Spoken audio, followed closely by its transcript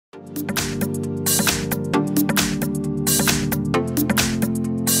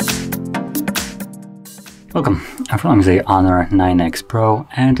Welcome, I'm from the Honor 9X Pro,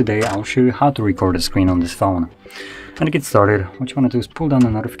 and today I'll show you how to record a screen on this phone. And to get started, what you want to do is pull down the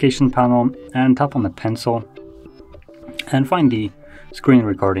notification panel and tap on the pencil and find the screen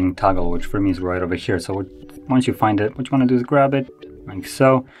recording toggle, which for me is right over here. So once you find it, what you want to do is grab it like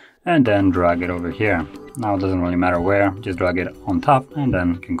so and then drag it over here. Now it doesn't really matter where, just drag it on top and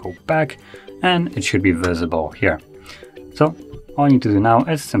then you can go back and it should be visible here. So all you need to do now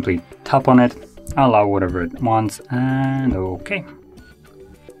is simply tap on it, allow whatever it wants, and okay.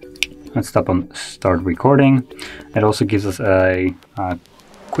 Let's tap on start recording. It also gives us a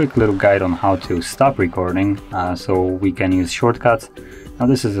quick little guide on how to stop recording, so we can use shortcuts. Now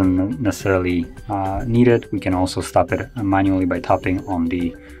this isn't necessarily needed. We can also stop it manually by tapping on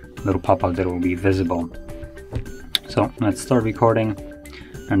the little pop-up that will be visible. So let's start recording,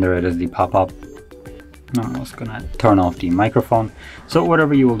 and there it is, the pop-up. Now I'm just gonna turn off the microphone. So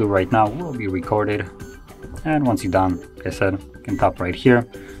whatever you will do right now will be recorded. And once you're done, like I said, you can tap right here,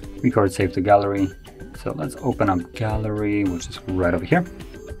 record save to gallery. So let's open up gallery, which is right over here.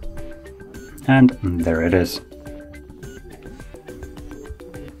 And there it is.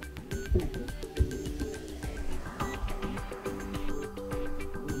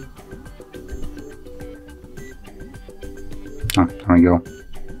 Oh, there we go.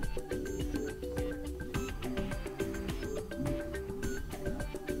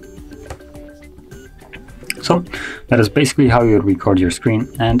 So that is basically how you would record your screen,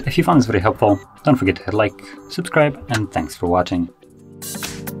 and if you found this very helpful, don't forget to hit like, subscribe, and thanks for watching.